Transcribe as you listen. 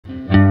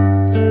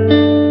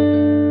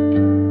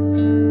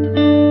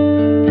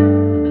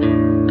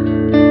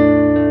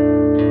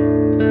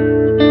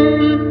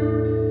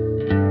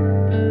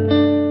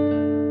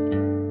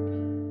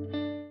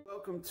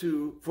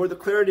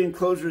clarity and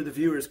closure of the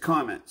viewer's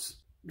comments.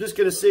 I'm just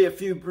going to say a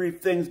few brief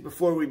things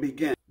before we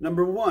begin.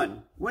 Number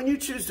one, when you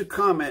choose to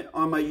comment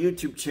on my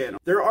YouTube channel,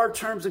 there are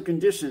terms and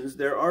conditions,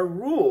 there are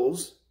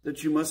rules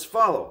that you must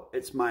follow.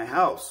 It's my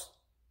house.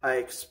 I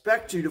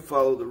expect you to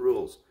follow the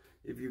rules.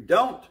 If you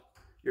don't,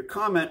 your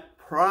comment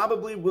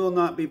probably will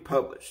not be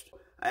published.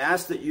 I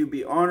ask that you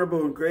be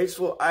honorable and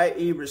graceful,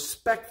 i.e.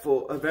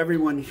 respectful of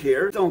everyone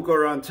here. Don't go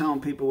around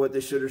telling people what they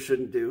should or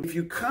shouldn't do. If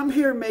you come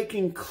here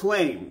making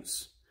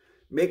claims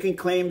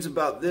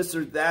about this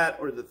or that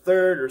or the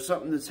third or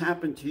something that's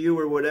happened to you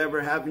or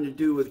whatever having to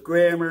do with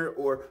grammar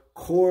or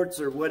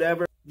courts or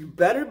whatever, you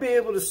better be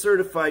able to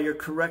certify your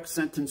correct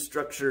sentence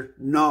structure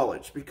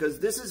knowledge, because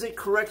this is a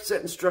correct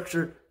sentence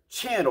structure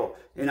channel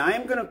and I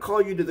am going to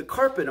call you to the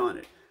carpet on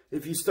it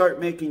if you start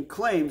making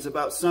claims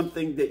about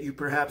something that you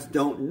perhaps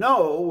don't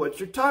know what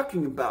you're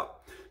talking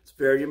about. It's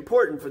very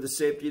important for the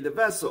safety of the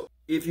vessel.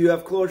 If you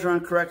have closure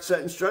on correct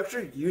sentence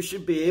structure, you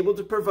should be able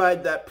to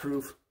provide that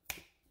proof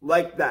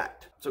like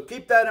that. So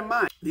keep that in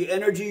mind. The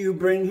energy you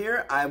bring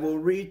here, I will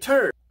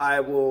return.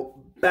 I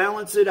will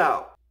balance it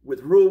out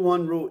with rule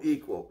 1, rule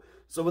equal.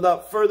 So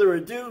without further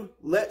ado,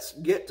 let's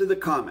get to the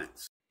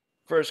comments.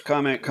 First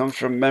comment comes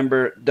from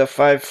member The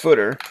 5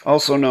 Footer,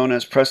 also known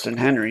as Preston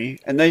Henry,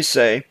 and they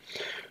say,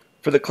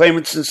 for the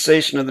claimant's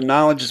sensation of the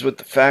knowledge is with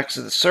the facts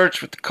of the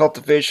search, with the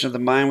cultivation of the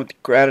mind, with the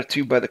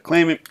gratitude by the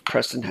claimant,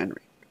 Preston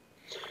Henry.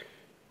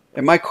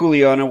 And my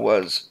Kuliana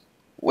was,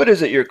 what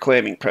is it you're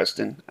claiming,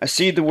 Preston? I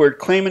see the word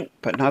claimant,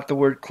 but not the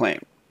word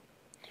claim.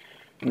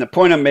 And the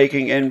point I'm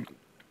making, and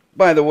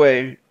by the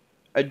way,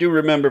 I do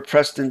remember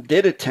Preston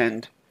did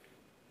attend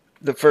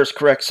the first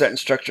correct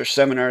sentence structure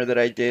seminar that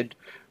I did,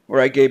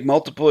 where I gave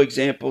multiple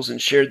examples and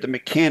shared the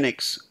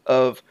mechanics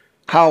of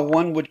how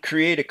one would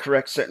create a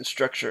correct sentence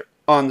structure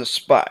on the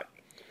spot.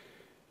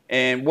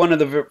 And one of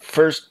the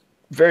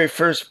very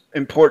first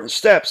important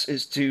steps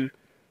is to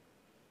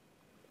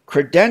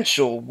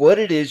credential what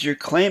it is you're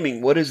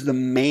claiming. What is the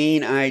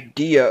main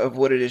idea of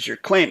what it is you're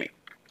claiming?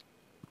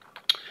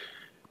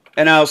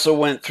 And I also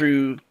went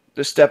through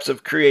the steps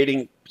of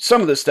creating,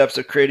 some of the steps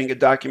of creating a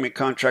document,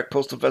 contract,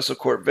 postal vessel,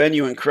 court,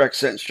 venue, and correct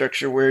sentence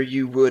structure, where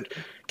you would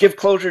give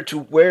closure to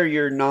where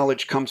your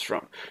knowledge comes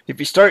from. If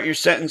you start your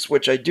sentence,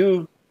 which I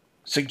do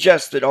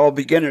suggest that all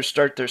beginners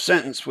start their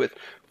sentence with,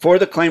 for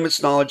the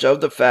claimant's knowledge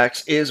of the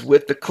facts is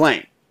with the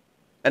claim.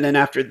 And then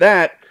after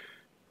that,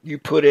 you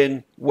put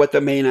in what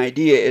the main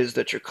idea is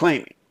that you're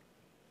claiming.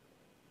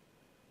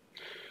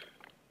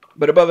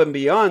 But above and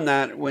beyond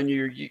that, when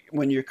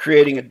you're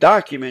creating a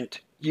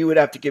document, you would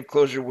have to give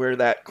closure where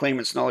that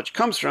claimant's knowledge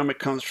comes from. It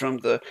comes from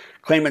the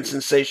claimant's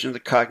sensation of the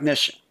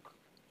cognition.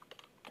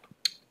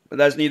 But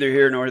that's neither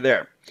here nor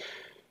there.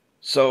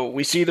 So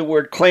we see the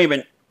word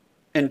claimant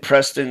in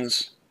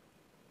Preston's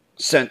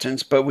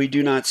sentence, but we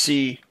do not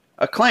see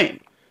a claim.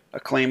 A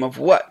claim of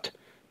what?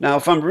 Now,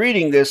 if I'm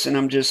reading this and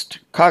I'm just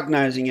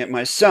cognizing it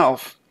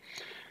myself,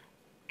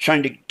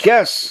 trying to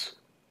guess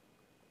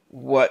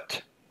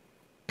what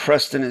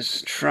Preston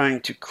is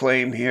trying to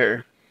claim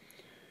here,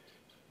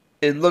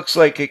 it looks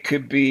like it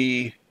could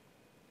be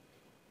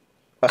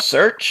a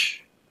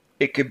search,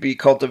 it could be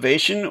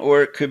cultivation,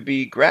 or it could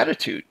be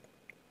gratitude.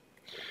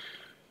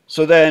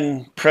 So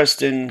then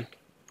Preston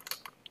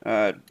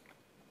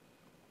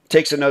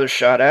takes another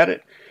shot at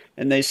it,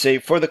 and they say,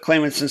 for the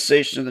claimant's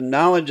sensation of the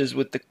knowledge is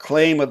with the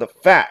claim of the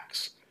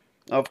facts.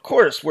 Now, of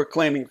course, we're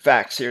claiming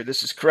facts here.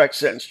 This is correct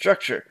sentence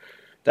structure.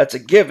 That's a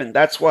given.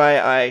 That's why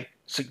I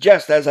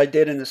suggest, as I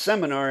did in the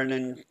seminar and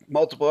in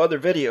multiple other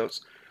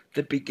videos,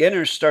 that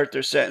beginners start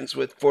their sentence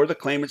with, for the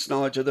claimant's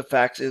knowledge of the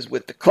facts is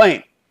with the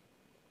claim.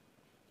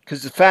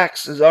 Because the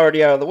facts is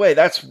already out of the way.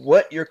 That's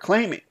what you're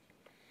claiming.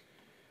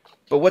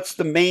 But what's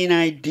the main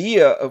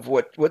idea of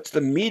what's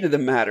the meat of the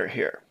matter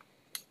here?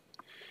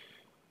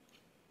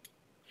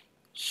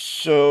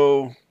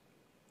 So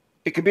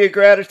it could be a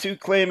gratitude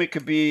claim, it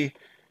could be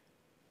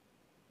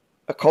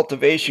a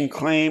cultivation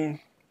claim.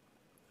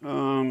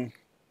 But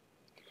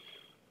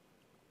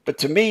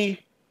to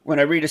me, when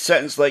I read a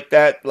sentence like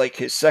that, like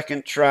his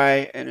second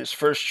try and his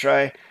first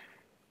try,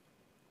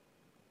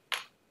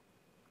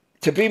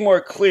 to be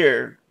more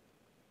clear,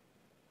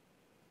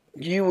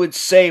 you would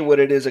say what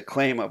it is a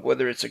claim of,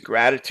 whether it's a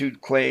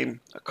gratitude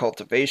claim, a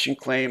cultivation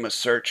claim, a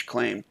search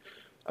claim,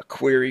 a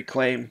query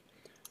claim,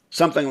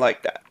 something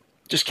like that.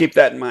 Just keep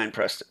that in mind,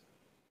 Preston.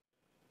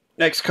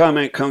 Next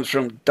comment comes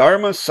from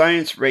Dharma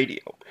Science Radio,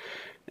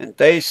 and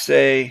they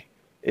say,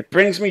 it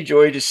brings me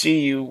joy to see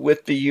you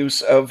with the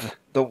use of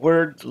the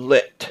word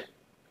lit.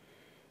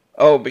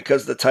 Oh,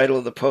 because the title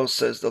of the post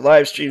says the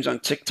live streams on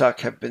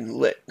TikTok have been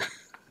lit.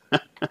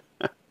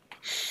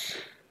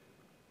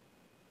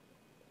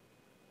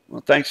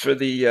 Well, thanks for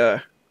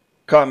the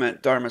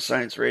comment, Dharma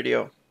Science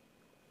Radio.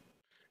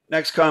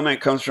 Next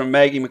comment comes from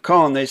Maggie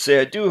McCall, and they say,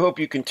 I do hope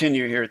you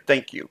continue here.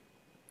 Thank you.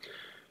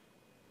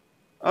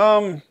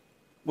 Well,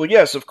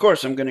 yes, of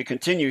course I'm going to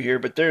continue here,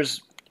 but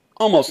there's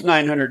almost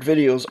 900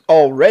 videos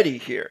already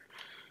here.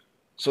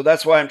 So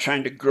that's why I'm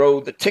trying to grow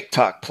the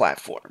TikTok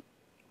platform.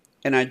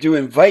 And I do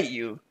invite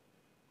you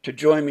to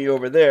join me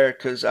over there,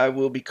 because I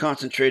will be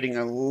concentrating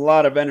a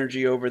lot of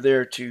energy over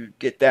there to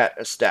get that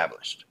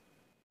established.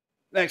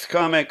 Next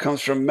comment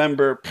comes from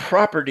member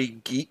Property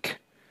Geek,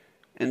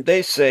 and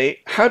they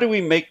say, how do we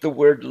make the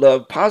word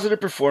love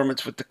positive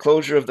performance with the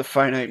closure of the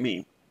finite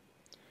mean?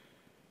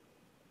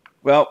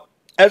 Well,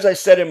 as I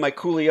said in my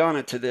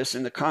Kuleana to this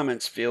in the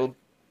comments field,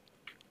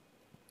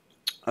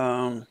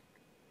 love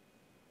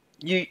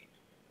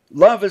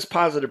is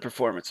positive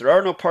performance. There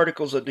are no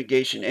particles of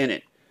negation in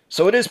it.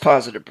 So it is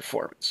positive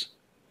performance.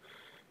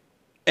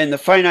 And the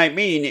finite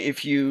mean,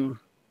 if you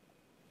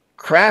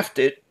craft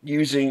it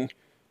using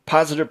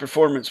positive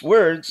performance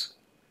words,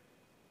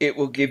 it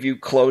will give you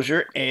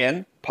closure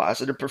and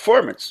positive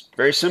performance.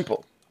 Very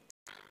simple.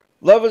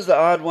 Love is the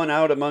odd one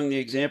out among the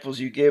examples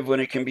you give when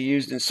it can be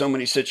used in so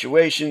many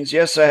situations.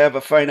 Yes, I have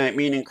a finite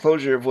meaning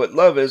closure of what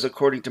love is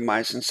according to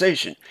my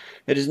sensation.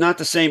 It is not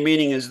the same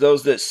meaning as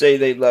those that say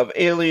they love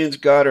aliens,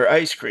 God, or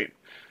ice cream.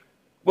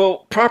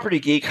 Well, Property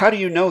Geek, how do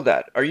you know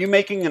that? Are you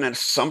making an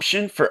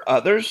assumption for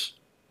others?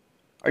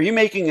 Are you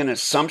making an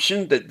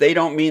assumption that they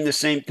don't mean the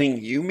same thing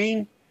you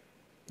mean?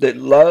 That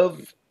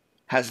love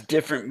has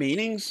different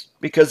meanings?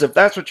 Because if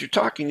that's what you're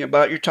talking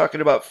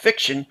about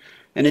fiction,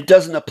 and it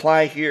doesn't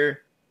apply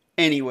here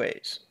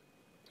anyways.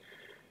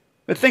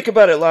 But think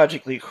about it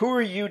logically. Who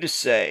are you to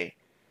say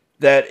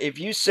that if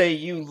you say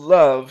you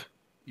love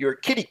your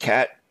kitty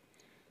cat,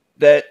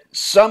 that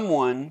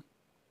someone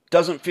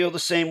doesn't feel the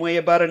same way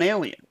about an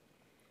alien?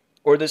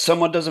 Or that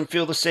someone doesn't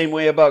feel the same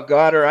way about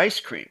God or ice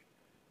cream?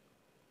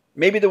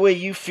 Maybe the way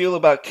you feel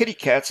about kitty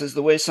cats is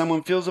the way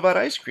someone feels about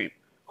ice cream.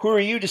 Who are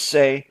you to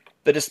say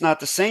that it's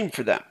not the same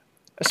for them?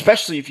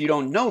 Especially if you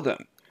don't know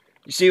them.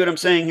 You see what I'm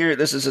saying here?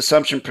 This is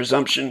assumption,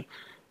 presumption,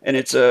 and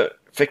it's a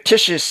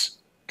fictitious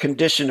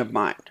condition of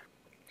mind.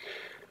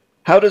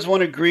 How does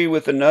one agree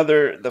with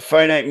another the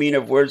finite mean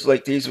of words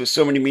like these with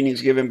so many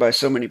meanings given by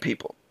so many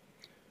people?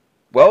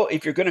 Well,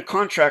 if you're going to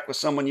contract with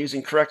someone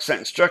using correct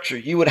sentence structure,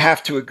 you would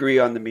have to agree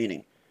on the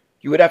meaning.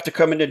 You would have to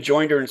come into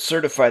joinder and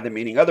certify the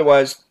meaning.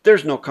 Otherwise,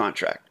 there's no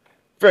contract.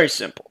 Very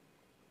simple.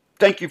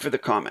 Thank you for the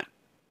comment.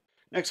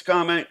 Next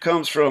comment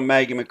comes from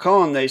Maggie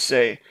McCall, and they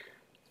say,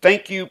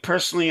 thank you.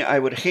 Personally, I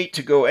would hate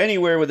to go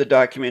anywhere with a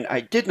document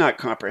I did not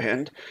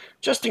comprehend,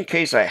 just in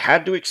case I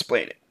had to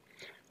explain it.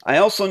 I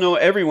also know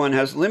everyone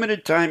has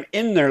limited time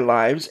in their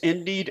lives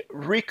and need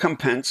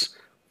recompense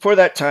for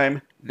that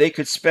time they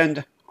could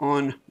spend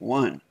on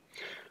one.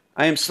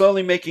 I am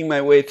slowly making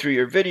my way through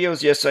your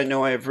videos. Yes, I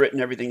know I have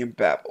written everything in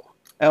Babel.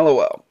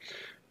 LOL.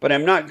 But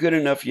I'm not good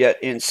enough yet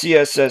in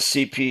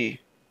CSS,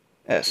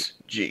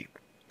 CP,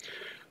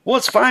 Well,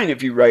 it's fine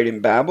if you write in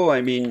Babel. I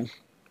mean,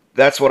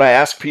 that's what I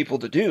ask people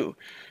to do.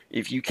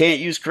 If you can't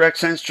use correct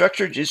sentence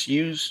structure, just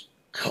use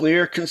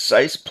clear,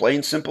 concise,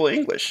 plain, simple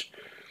English.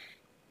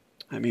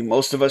 I mean,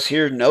 most of us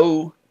here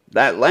know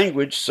that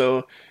language,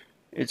 so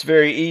it's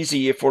very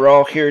easy if we're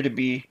all here to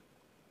be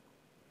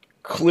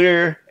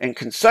clear and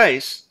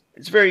concise.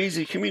 It's very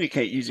easy to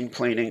communicate using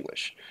plain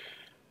English.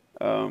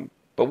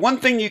 But one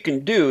thing you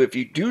can do if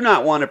you do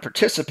not want to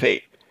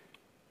participate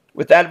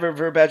with adverb,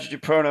 verb,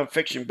 adjective, pronoun,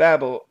 fiction,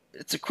 babble,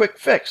 it's a quick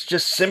fix.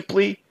 Just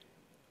simply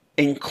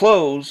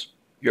enclose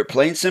your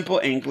plain, simple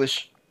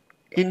English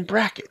in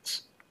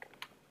brackets.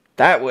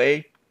 That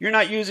way, you're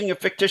not using a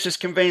fictitious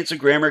conveyance of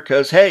grammar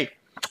because, hey,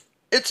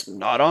 it's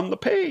not on the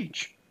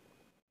page.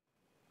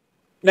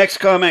 Next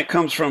comment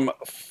comes from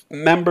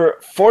member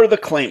For the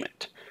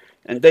Claimant.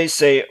 And they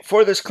say,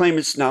 for this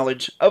claimant's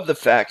knowledge of the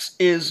facts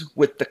is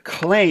with the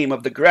claim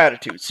of the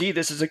gratitude. See,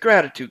 this is a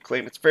gratitude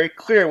claim. It's very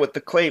clear what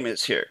the claim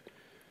is here.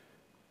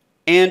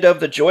 And of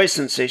the joy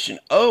sensation.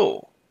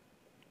 Oh,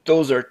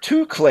 those are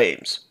two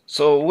claims.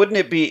 So wouldn't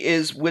it be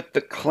is with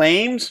the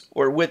claims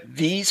or with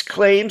these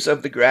claims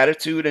of the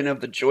gratitude and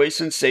of the joy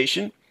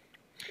sensation?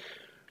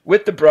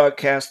 With the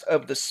broadcast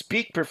of the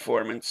speak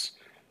performance,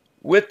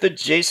 with the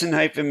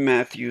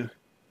Jason-Matthew,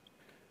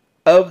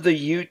 of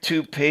the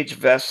YouTube page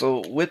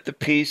vessel, with the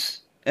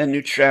peace and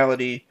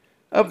neutrality,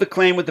 of the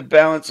claim with the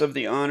balance of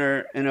the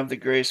honor and of the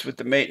grace, with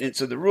the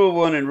maintenance of the rule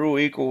 1 and rule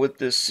equal, with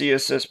the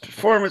CSS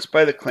performance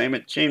by the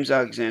claimant, James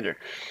Alexander.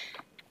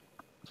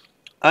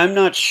 I'm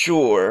not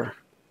sure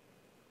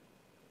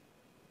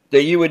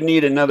that you would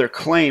need another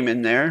claim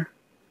in there.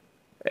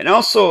 And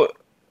also,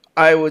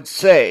 I would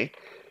say,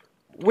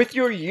 with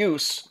your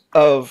use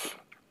of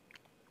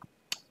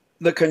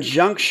the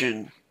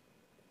conjunction,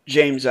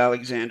 James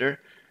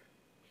Alexander,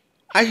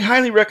 I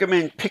highly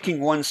recommend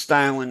picking one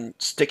style and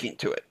sticking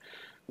to it.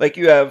 Like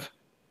you have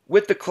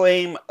with the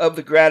claim of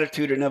the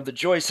gratitude and of the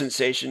joy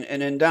sensation,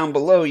 and then down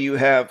below you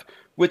have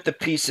with the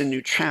peace and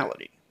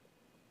neutrality.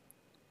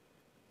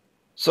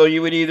 So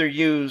you would either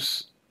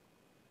use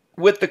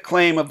with the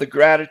claim of the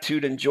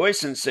gratitude and joy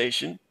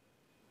sensation,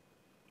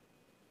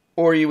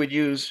 or you would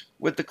use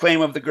with the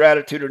claim of the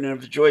gratitude and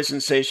of the joy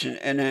sensation,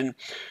 and then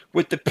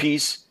with the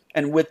peace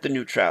and with the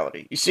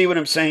neutrality. You see what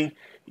I'm saying?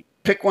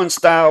 Pick one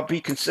style, be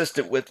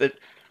consistent with it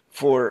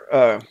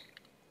for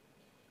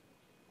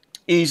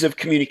ease of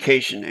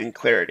communication and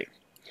clarity.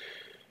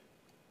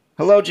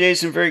 Hello,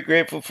 Jason. Very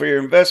grateful for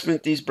your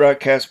investment. These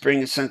broadcasts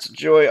bring a sense of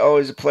joy.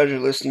 Always a pleasure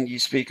listening to you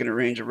speak on a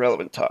range of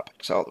relevant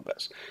topics. All the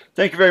best.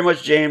 Thank you very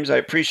much, James. I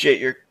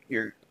appreciate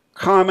your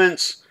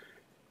comments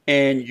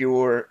and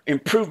your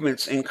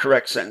improvements in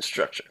correct sentence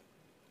structure.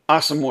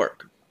 Awesome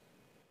work.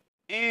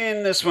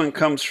 And this one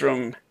comes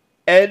from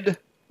Ed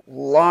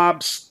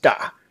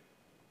Lobster.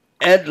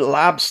 Ed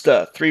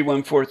Lobster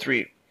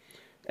 3143.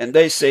 And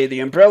they say the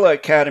Umbrella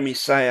Academy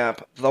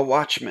PSYOP, The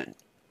Watchmen,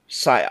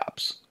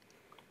 PSYOPs.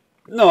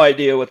 No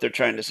idea what they're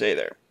trying to say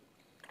there.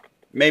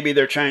 Maybe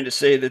they're trying to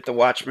say that The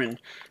Watchmen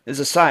is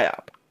a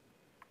PSYOP.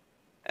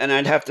 And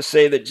I'd have to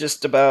say that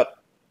just about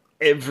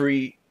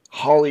every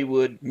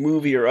Hollywood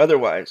movie or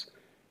otherwise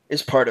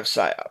is part of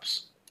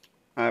PSYOPs.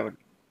 I would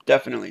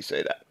definitely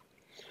say that.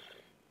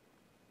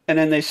 And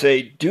then they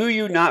say, do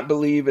you not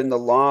believe in the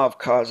law of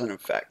cause and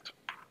effect?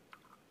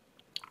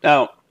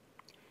 Now,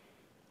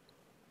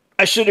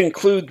 I should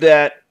include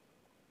that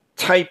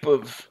type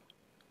of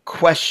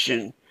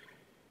question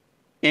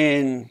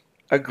in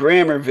a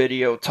grammar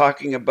video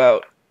talking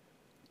about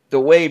the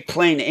way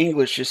plain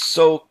English is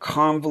so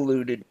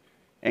convoluted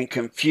and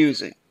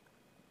confusing.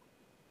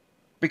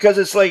 Because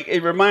it's like,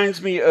 it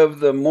reminds me of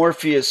the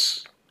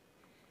Morpheus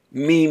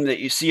meme that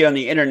you see on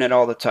the internet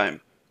all the time.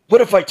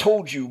 What if I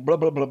told you blah,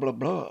 blah, blah, blah,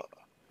 blah?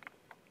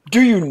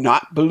 Do you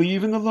not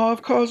believe in the law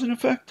of cause and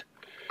effect?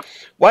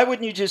 Why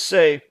wouldn't you just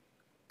say,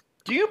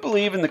 do you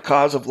believe in the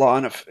cause of law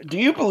and effect? Do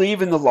you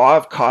believe in the law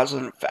of cause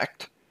and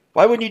effect?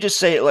 Why wouldn't you just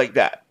say it like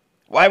that?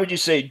 Why would you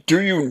say, do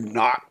you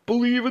not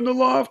believe in the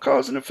law of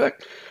cause and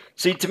effect?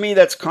 See, to me,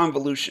 that's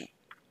convolution.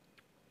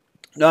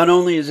 Not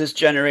only is this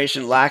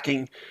generation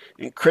lacking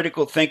in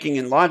critical thinking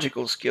and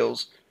logical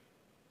skills,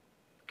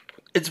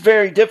 it's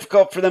very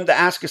difficult for them to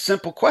ask a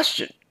simple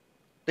question.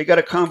 They got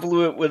to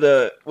convolute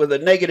it with a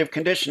negative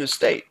condition of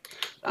state.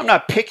 I'm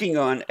not picking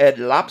on Ed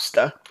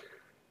Lobster,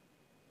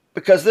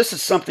 because this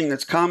is something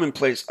that's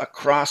commonplace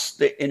across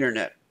the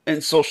internet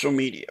and social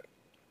media.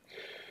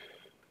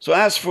 So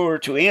as for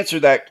to answer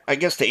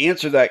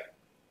that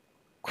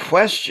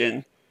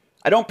question,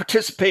 I don't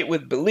participate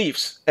with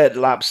beliefs, Ed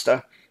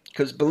Lobster,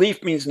 because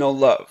belief means no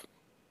love,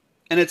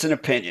 and it's an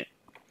opinion.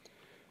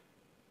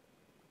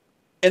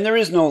 And there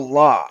is no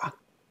law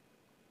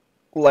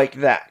like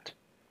that.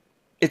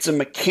 It's a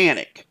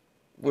mechanic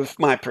with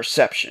my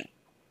perception.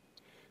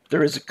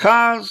 There is a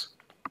cause,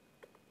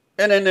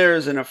 and then there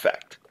is an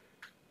effect.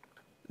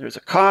 There's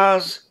a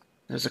cause,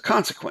 there's a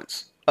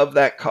consequence of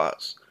that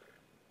cause.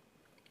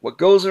 What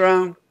goes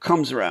around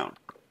comes around.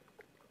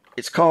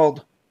 It's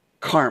called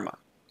karma.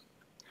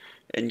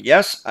 And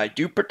yes, I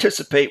do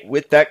participate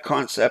with that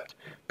concept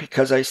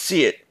because I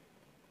see it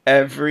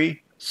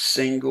every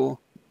single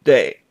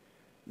day.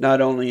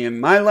 Not only in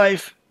my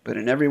life, but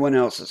in everyone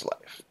else's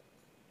life.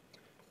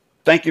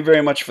 Thank you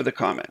very much for the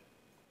comment.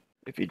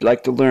 If you'd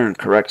like to learn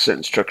correct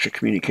sentence structure,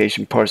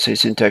 communication, parse,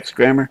 syntax,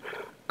 grammar,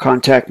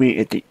 contact me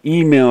at the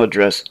email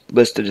address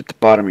listed at the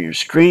bottom of your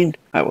screen.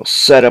 I will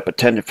set up a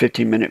 10 to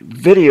 15 minute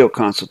video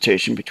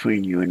consultation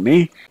between you and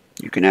me.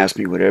 You can ask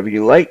me whatever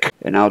you like,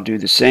 and I'll do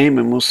the same,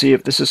 and we'll see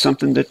if this is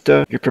something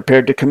that you're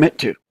prepared to commit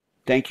to.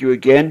 Thank you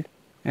again,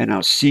 and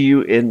I'll see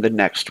you in the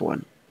next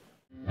one.